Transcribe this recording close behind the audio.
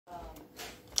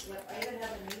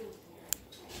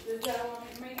Is that one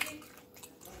making?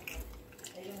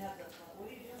 They didn't have the. What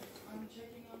are you doing? I'm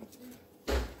checking on food.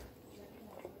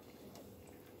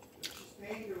 Just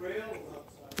paint the rails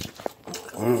outside.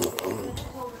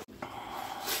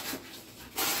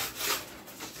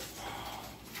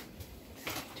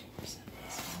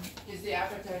 Is the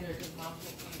appetizer because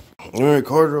mom's making? Let me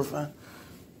record real fast.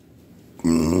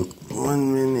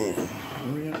 1 minute.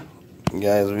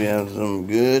 Guys, we have some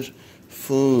good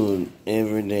food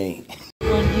every day.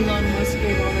 Elon Musk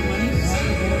gave all the money?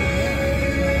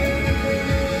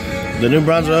 The new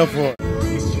bronze are up for.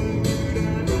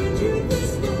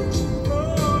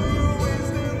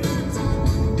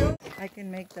 I can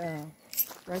make the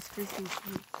Rice Krispies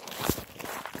sweet.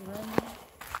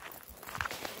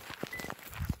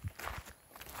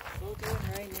 Go do it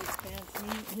right in his pants.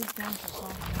 His pants are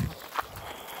falling out.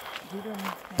 He don't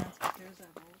need pants, but there's a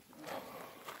hole.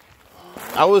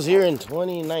 I was here in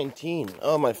 2019.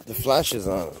 Oh, the flash is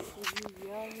on.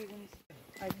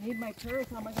 I made my purse.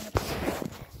 How am I gonna put it?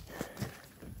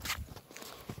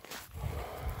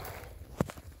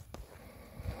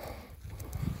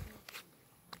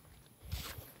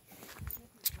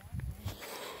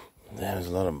 There's a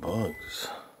lot of bugs.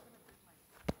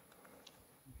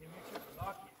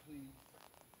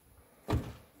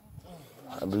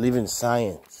 I believe in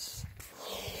science.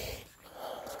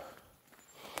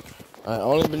 I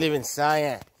only believe in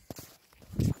science.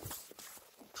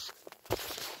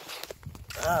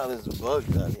 Ah, there's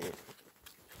bugs out here.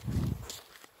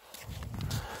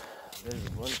 There's a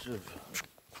bunch of.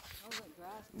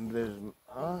 There's.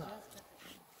 Huh?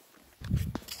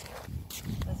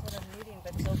 That's what I'm reading,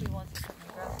 but Sophie wants to cut my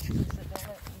grass. She said, don't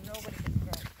let nobody get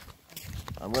grass.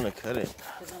 I'm gonna cut it.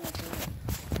 She's gonna do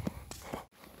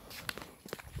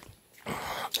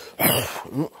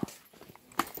it.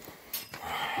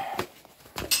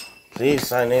 Please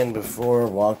sign in before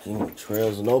walking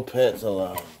trails. No pets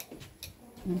allowed.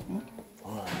 Mm-hmm.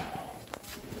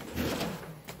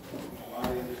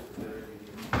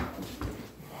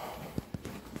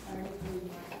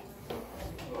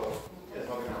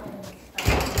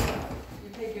 You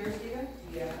take yours, Steven?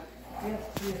 Yeah. Yes,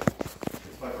 yes.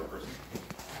 It's 5 per person.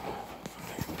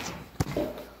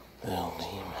 They'll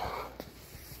leave.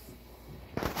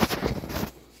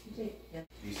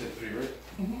 You said 3, right?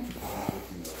 Mm-hmm.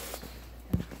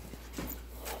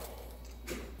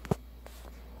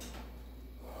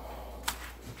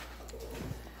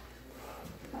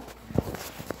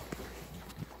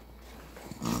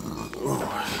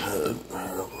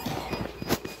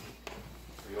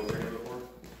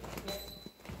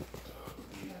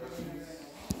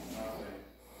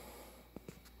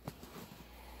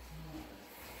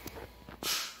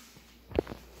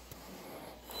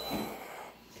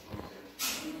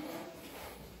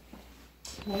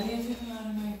 Why did you take me out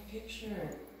of my picture?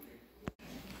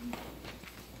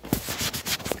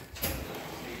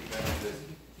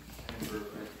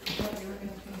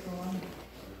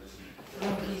 No,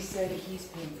 he said he's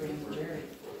paying for him, Jerry.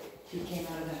 He came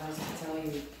out of the house to tell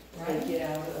you, right? Get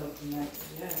out of the night.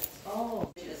 Yes.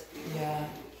 Oh. Yeah.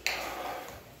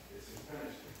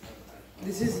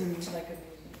 This isn't like a.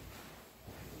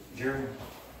 Jeremy.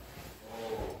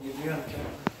 You be on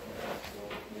camera.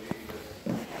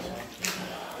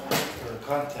 For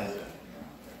content.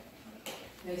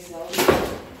 They sell it.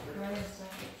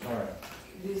 Alright.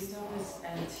 This stuff is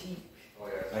antique.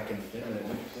 I can fit it.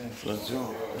 Look at this. Let's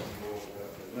go.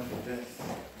 Look at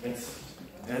this.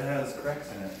 It has cracks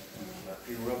in it.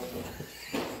 You rub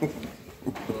it.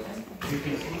 You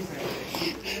can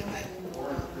see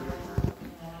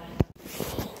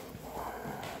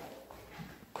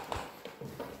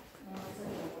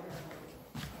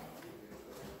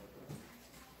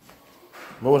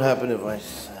What would happen if I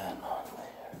sat on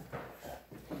there?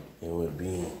 It would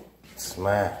be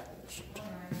smashed.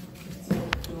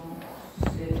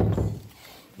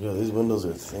 Yo, these windows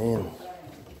are thin.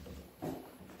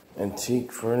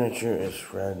 Antique furniture is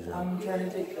fragile. I'm trying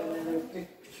to take another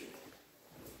picture.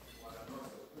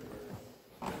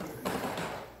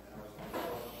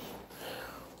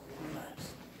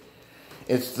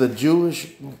 It's the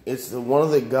Jewish, it's one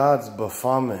of the gods,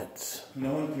 Baphomet.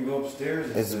 no one can go upstairs.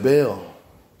 It's Baal.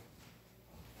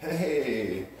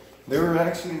 Hey, there were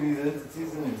actually these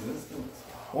entities in existence.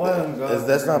 One god.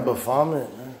 That's not Baphomet.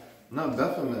 No,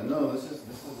 Baphomet. No, this is a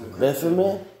cryptid.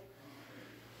 Baphomet?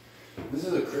 This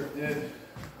is a cryptid.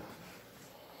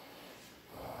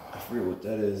 I forget what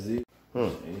that is. Asian.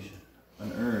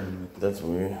 An urn with That's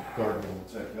weird. cardinal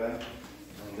type guy.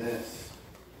 And this.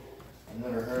 I've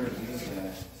never heard of these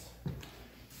guys.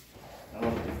 I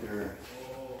don't think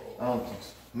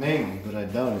so. Maybe, but I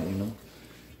doubt it, you know.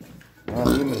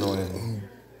 Not humanoid.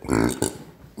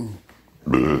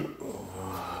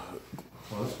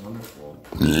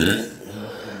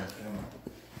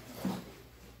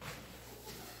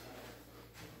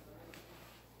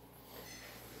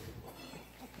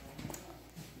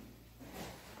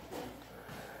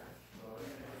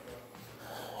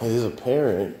 It is a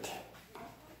parrot.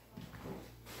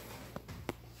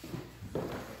 Oh,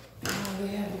 they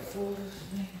have the full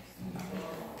thing.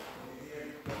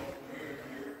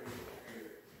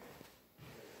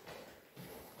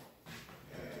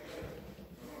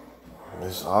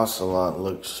 This ocelot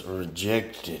looks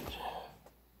rejected.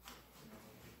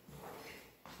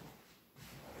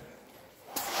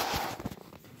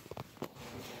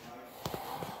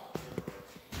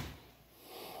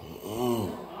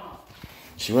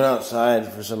 She went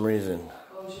outside for some reason.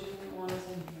 Oh, she didn't want us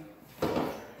in here.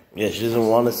 Yeah, she doesn't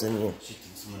want us in here. She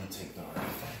thinks I'm gonna take the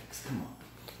artifacts. Come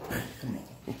on. Come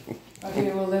on.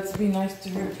 Okay, well, let's be nice to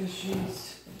her because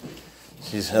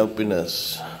She's helping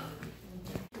us.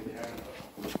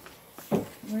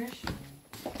 Where is she?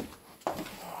 I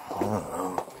don't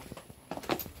know.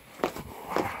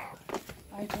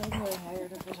 I told her I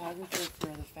hired a photographer for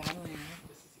the family.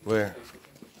 Where?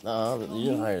 No, you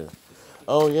didn't hire them.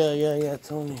 Oh, yeah,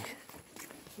 Tony.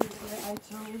 I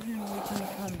told him we can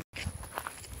come.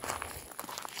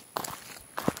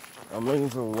 I'm looking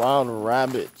for wild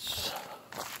rabbits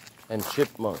and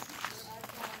chipmunks.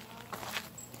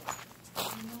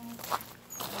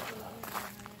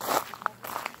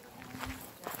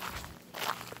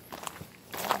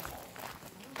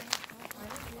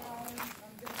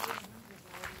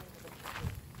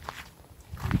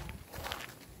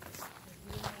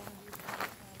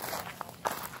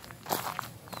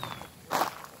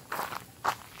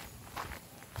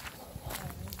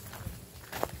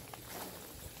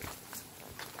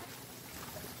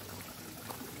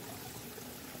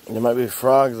 There might be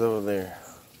frogs over there.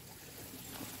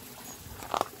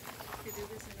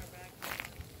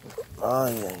 Oh,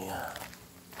 yeah.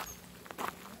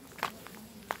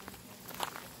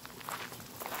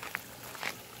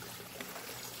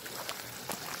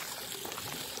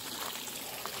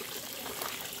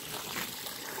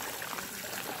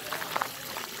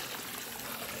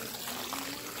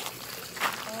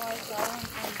 Oh, I saw one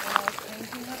from when I was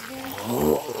painting up there.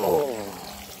 Oh.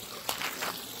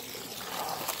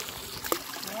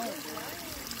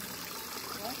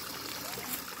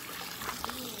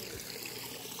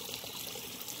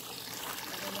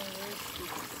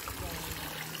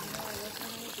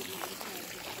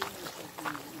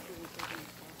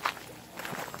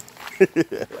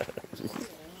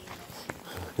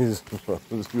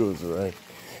 This goes right.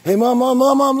 Hey, mom,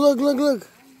 look.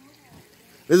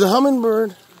 There's a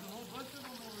hummingbird.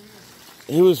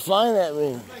 He was flying at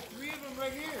me. Like 3 of them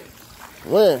right here.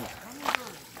 Where?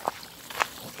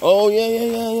 Oh, yeah.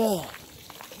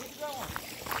 Look at that one.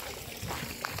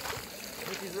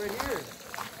 Look, he's right here.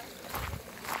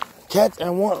 Catch, I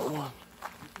want one.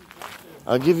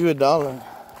 I'll give you $1.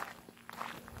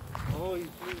 Oh, there's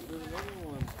another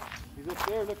one. He's up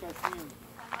there. Look, I see him.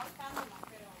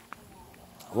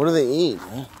 What do they eat?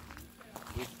 Huh?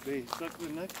 They suck the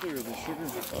nectar, the sugar.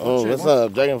 Oh, that's not a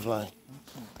dragonfly.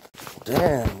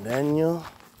 Damn, Daniel.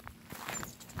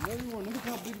 Another one. Look at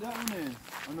how big that one is.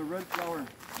 On the red flower.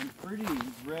 And pretty.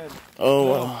 It's red. Oh,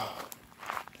 wow.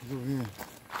 He's over here.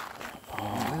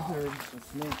 Oh, lizard. A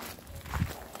snake.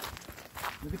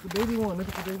 Look at the baby one.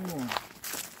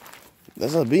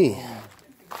 That's a bee.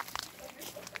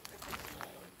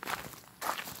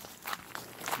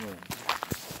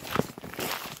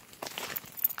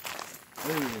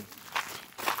 There he is.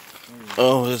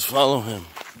 Oh, just follow him.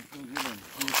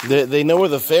 They know where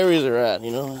the fairies are at,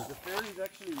 you know? The fairy's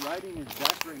actually riding his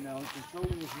back right now and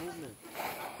controlling his movement.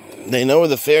 They know where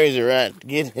the fairies are at.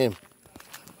 Get him.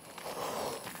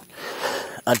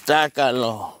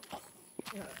 Atácalo.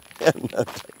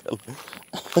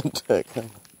 Atácalo.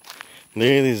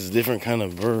 There are these different kind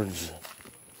of birds.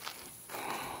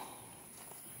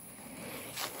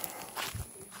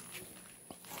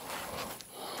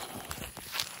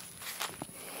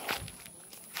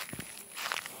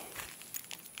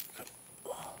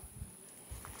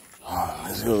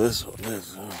 Let's go this way.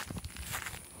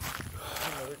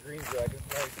 Another green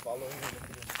dragonfly is following him.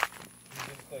 He's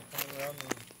just like coming around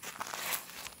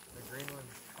the green one.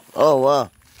 Oh, wow.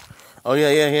 Oh,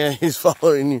 yeah. He's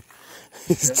following you.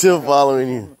 He's still following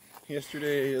you.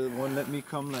 Yesterday, one let me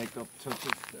come like up to his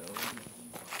tail.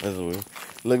 That's weird.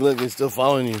 Look, he's still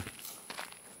following you.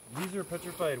 These are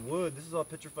petrified wood. This is all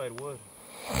petrified wood.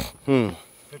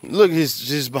 Look,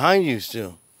 he's behind you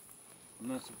still. I'm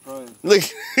not surprised. Look.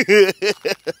 It's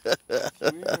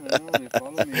weird. I know they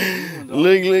follow me.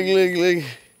 Look.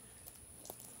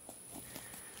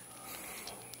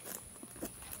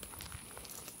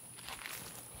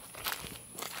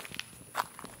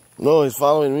 No, he's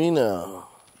following me now.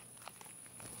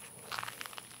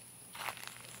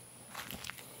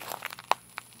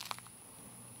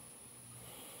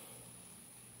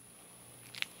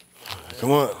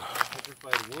 Come on.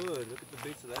 Petrified wood. Look at the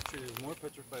base of that tree. There's more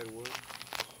petrified wood.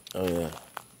 Oh yeah.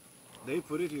 They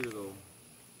put it here though.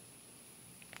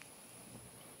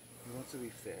 He wants to be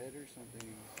fed or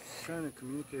something. He's trying to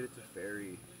communicate it to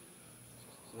fairy.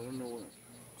 I don't know what.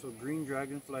 So green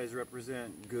dragonflies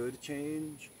represent good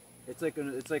change. It's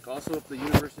like also if the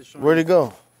universe is showing. Where'd he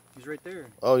go? He's right there.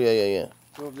 Oh yeah.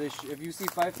 So if you see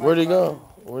 555. Where'd he go?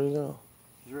 Where'd he go?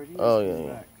 He's right here. Oh He's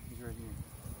yeah. back. He's right here.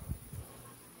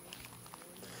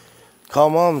 Call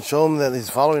mom. Show him that he's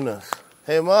following us.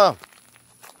 Hey mom.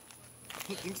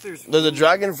 He thinks there's a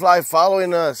dragonfly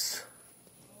following us.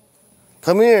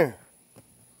 Come here.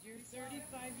 You're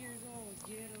 35 years old.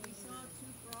 We saw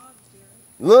 2 frogs here.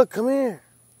 Look, come here.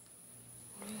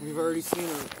 We've already seen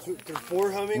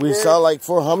 4 hummingbirds. We saw like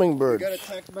 4 We hummingbirds. got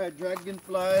attacked by a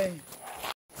dragonfly.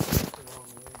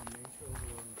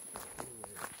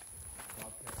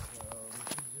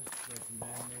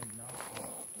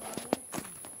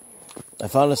 I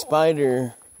found a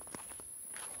spider.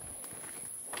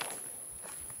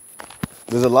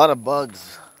 There's a lot of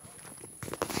bugs.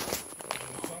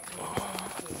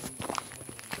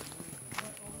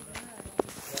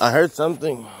 I heard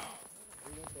something.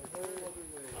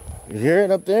 You hear it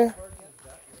up there?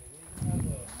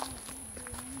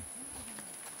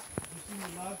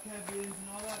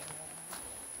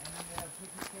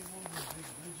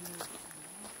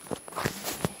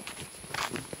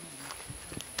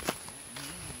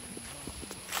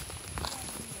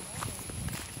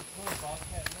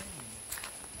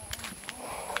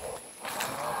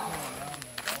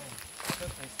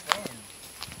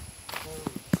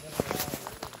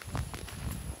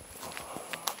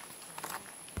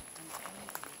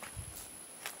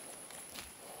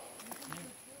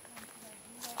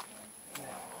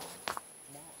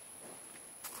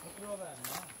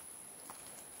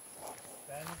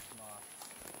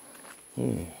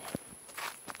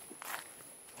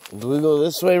 Do we go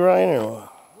this way, Ryan, or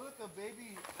what? Look, a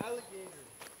baby alligator.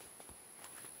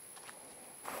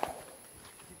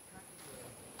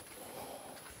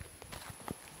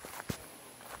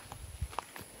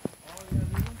 Oh yeah, they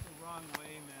went the wrong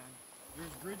way, man.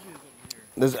 There's bridges over here.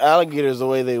 There's alligators the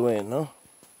way they went, no?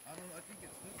 I think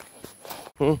it's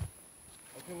this way. Hmm?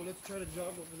 Okay, well let's try to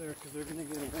jog over there because they're gonna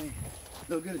get away.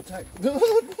 They'll get attacked.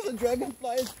 The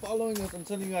dragonfly is following us. I'm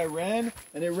telling you, I ran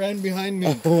and it ran behind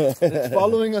me. It's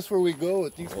following us where we go.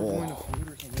 It thinks we're going to food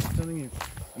or something. I'm telling you,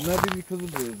 it might be because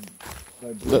of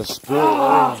The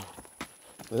spirit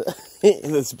energy.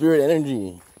 The spirit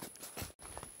energy.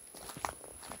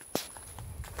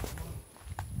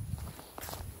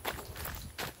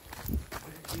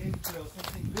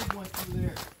 Something big went through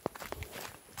there.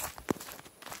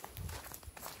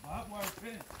 Hot wire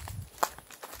fence.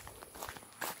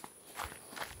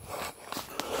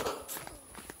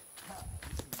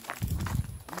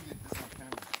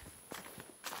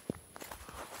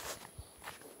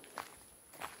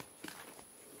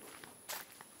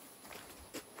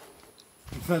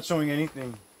 It's not showing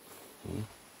anything.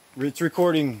 It's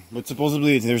recording, but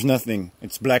supposedly there's nothing.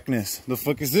 It's blackness. The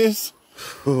fuck is this?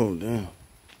 Oh, damn.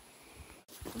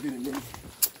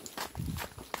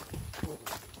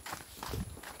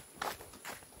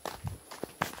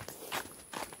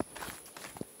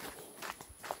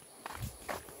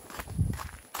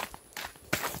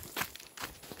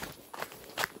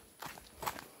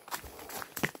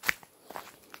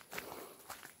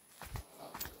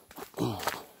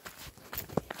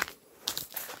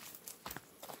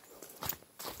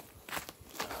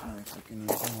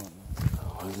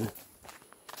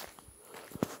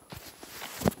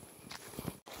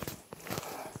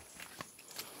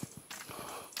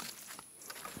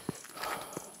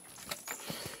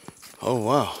 Oh,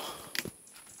 wow.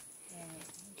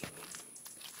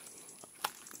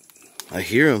 I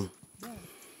hear them. Yeah.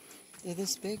 They're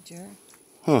this big, Jared.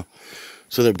 Huh.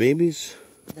 So they're babies?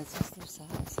 That's just their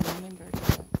size. Hummingbird is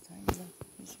that tiny.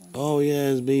 This one. Oh,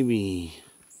 yeah, it's baby.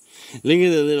 Look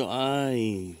at the little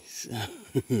eyes.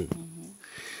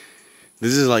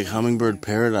 This is like hummingbird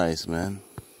paradise, man.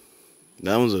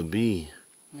 That one's a bee.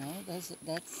 No, that's a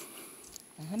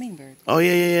hummingbird. Oh,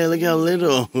 yeah. Look how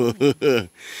little.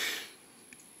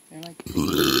 They're like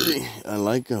I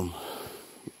like them.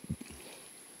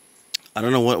 I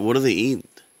don't know, what do they eat?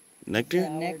 Nectar?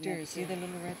 nectar. See the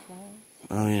little red flower?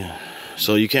 Oh, yeah.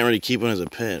 So you can't really keep one as a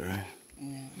pet, right?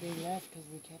 No. They left because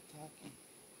we kept talking.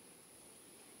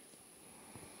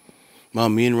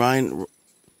 Mom, me and Ryan,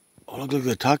 oh, look,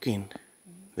 they're talking.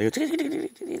 They go,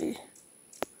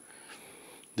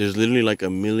 there's literally like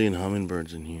 1 million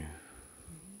hummingbirds in here.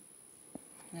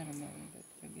 Not a million, but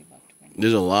maybe about 20.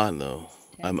 There's a lot, though.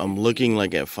 I'm looking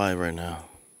like at 5 right now.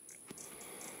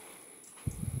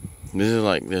 This is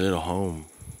like their little home.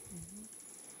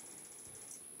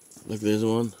 Look, there's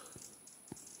one.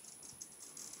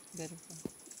 Beautiful.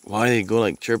 Why do they go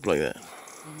like chirp like that? They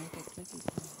make a cookie.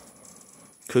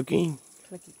 Cooking?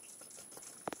 Cookie.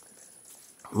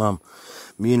 Mom,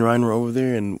 me and Ryan were over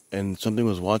there and something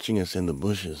was watching us in the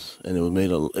bushes and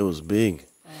it was big.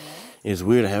 It's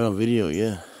weird. I have it on video,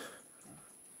 yeah.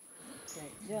 Okay.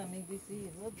 Yeah, I mean, we see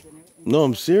hooves and everything. No,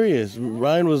 I'm serious.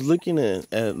 Ryan was looking at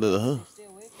the Stay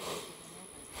away from it.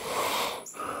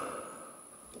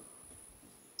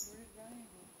 Where did Ryan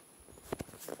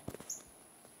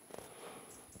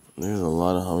go? There's a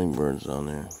lot of hummingbirds down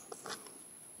there.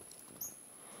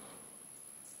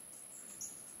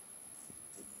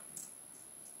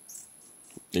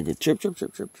 They go chirp, chirp,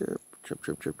 chirp, chirp, chirp, chirp,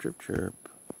 chirp, chirp, chirp, chirp.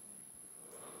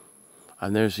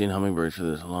 I've never seen hummingbirds for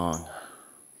this long.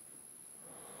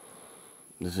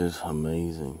 This is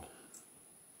amazing.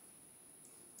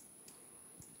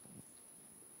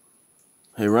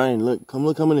 Hey Ryan, look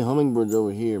how many hummingbirds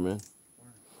over here, man.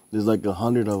 There's like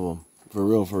 100 of them. For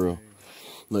real, for real.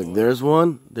 Look, there's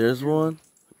one, there's one,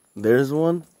 there's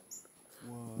one,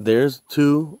 there's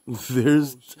two,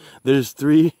 there's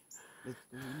three.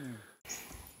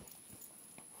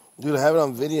 Dude, I have it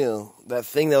on video. That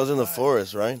thing that was in the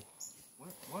forest, right?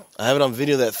 What? I have it on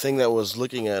video, that thing that was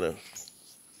looking at us.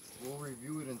 We'll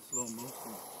review it in slow motion.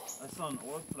 I saw an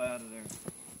orb fly out of there.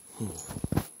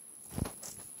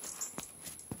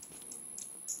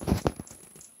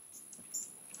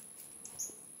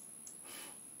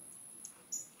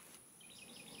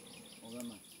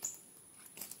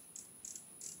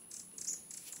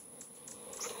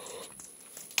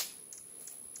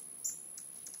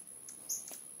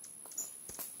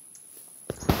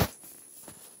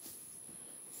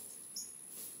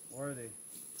 Where are they?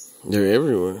 They're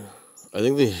everywhere. I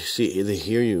think they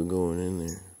hear you going in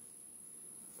there.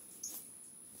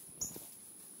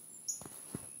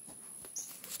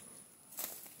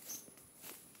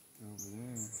 Over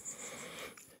there.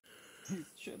 He's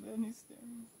chilling, he's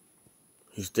staring.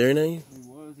 He's staring at you? He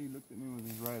was, he looked at me with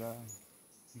his right eye.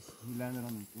 He landed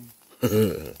on the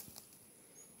thing.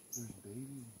 There's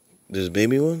babies. There's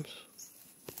baby ones?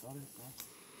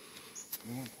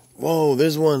 Whoa,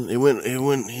 there's one.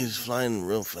 He's flying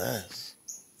real fast.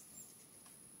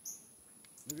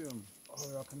 Look at them. Oh,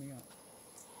 they're all coming out.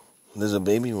 There's a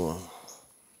baby one.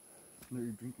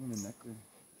 They're drinking the nectar.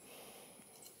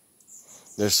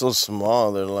 They're so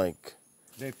small, they're like...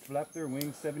 They flap their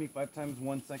wings 75 times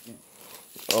 1 second.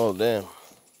 Oh, damn.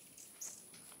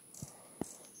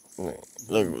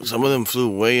 Look, some of them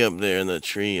flew way up there in the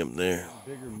tree up there.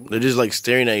 They're just like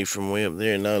staring at you from way up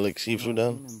there. And now, like, see, flew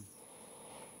down.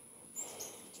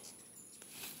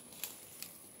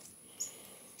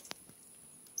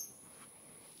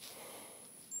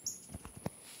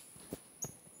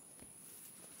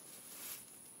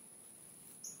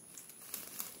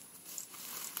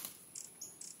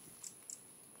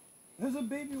 There's a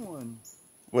baby one.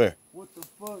 Where? What the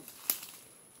fuck?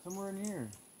 Somewhere in here.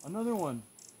 Another one.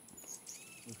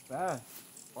 They're fast.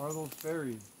 Are those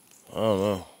fairies? I don't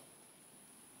know.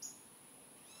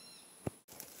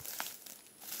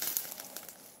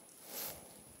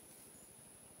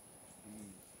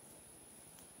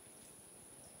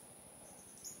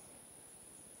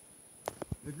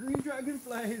 The green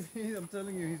dragonfly is here. I'm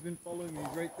telling you, he's been following me.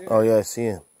 He's right there. Oh, yeah, I see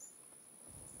him.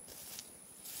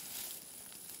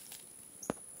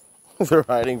 They're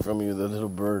hiding from you, the little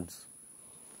birds.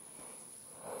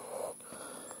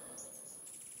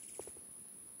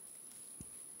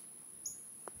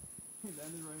 He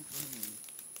landed right in front of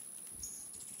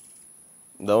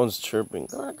me. That one's chirping.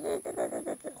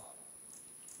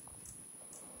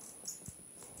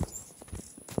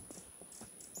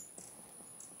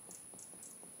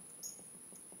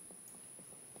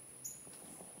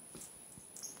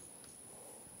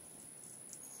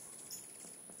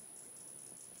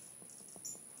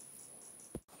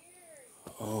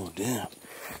 Oh, damn.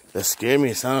 That scared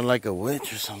me. It sounded like a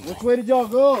witch or something. Which way did y'all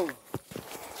go?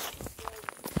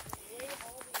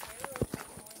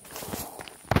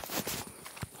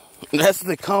 That's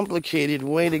the complicated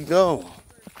way to go.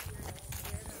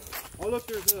 Oh, look,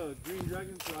 there's a green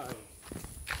dragonfly.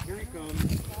 Here he comes.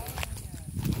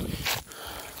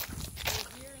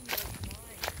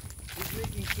 He's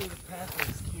making sure the path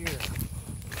is clear.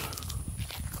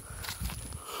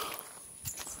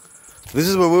 This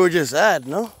is where we were just at,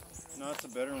 no? No, it's a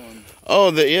better one.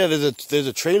 Oh, yeah, there's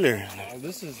a trailer. Oh,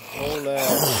 this is whole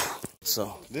ass.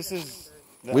 So This is.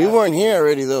 we weren't here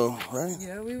already, though, right?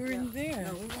 Yeah, we were in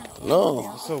there.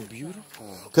 No, So beautiful.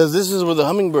 because this is where the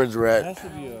hummingbirds were It at. has to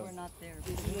be a. We're not there.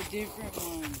 This is a different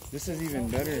one. This is even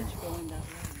better. Going that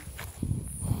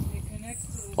way.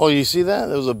 Oh, you see that?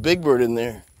 There was a big bird in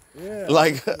there. Yeah.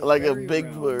 Like a very big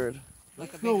brown. bird.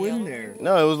 Let's go in there.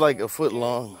 No, it was like a foot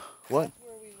long. What?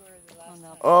 Where we were the last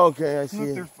time. Oh, okay, I see Look,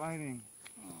 it. they're fighting.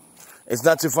 It's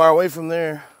not too far away from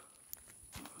there.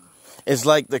 It's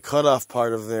like the cutoff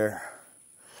part of there,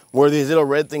 where these little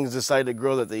red things decide to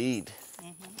grow that they eat. The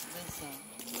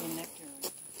nectar.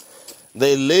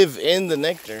 They live in the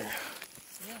nectar.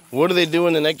 What do they do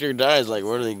when the nectar dies? Like,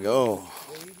 where do they go?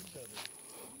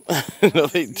 No,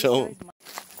 they don't.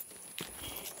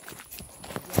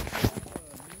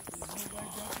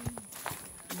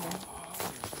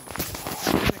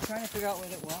 We're trying to figure out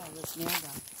what it was. This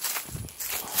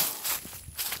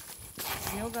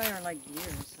nilgai are like deer.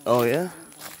 So Oh, yeah?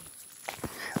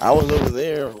 I was over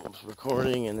there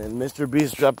recording, and then Mr.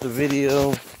 Beast dropped the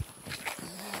video.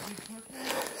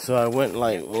 So I went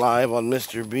like live on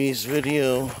Mr. Beast's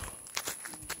video.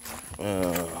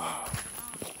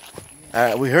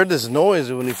 We heard this noise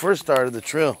when he first started the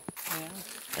trail. Yeah.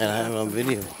 And I have it on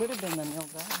video. It could have been the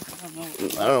nilgai. I don't know.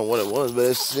 I don't know what it was, but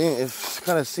it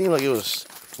kind of seemed like it was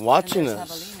watching And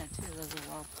there's us. javelina too. There's a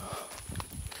wild pig.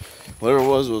 Whatever it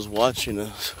was watching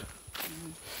us.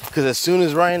 Because as soon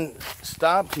as Ryan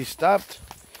stopped, he stopped.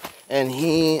 And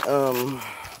he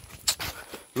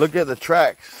looked at the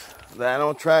tracks, the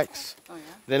animal tracks. Oh yeah.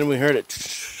 Then we heard it.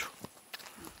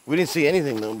 We didn't see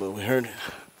anything though, but we heard it.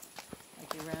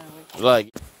 Like he ran away.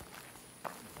 Like.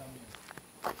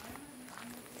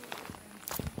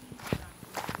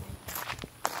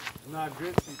 Not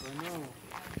drifting, I know.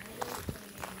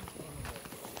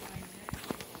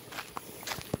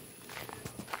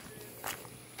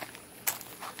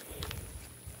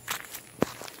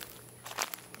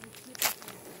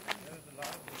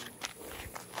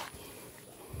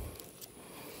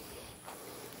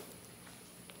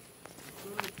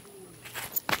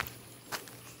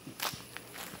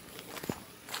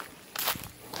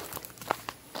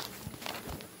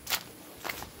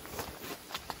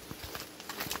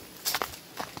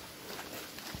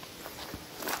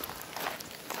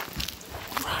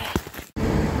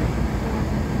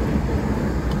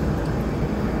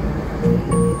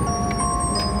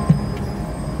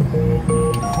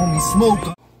 Homie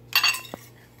smoke.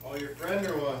 Oh, your friend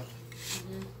or what?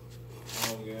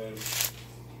 Oh, good.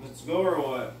 Let's go or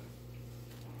what?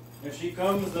 If she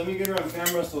comes, let me get her on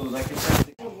camera so that I can test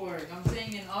it. I'm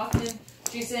saying in Austin,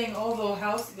 she's saying, oh,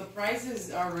 the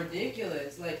prices are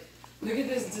ridiculous. Like, look at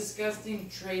this disgusting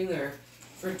trailer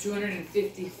for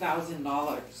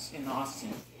 $250,000 in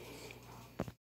Austin.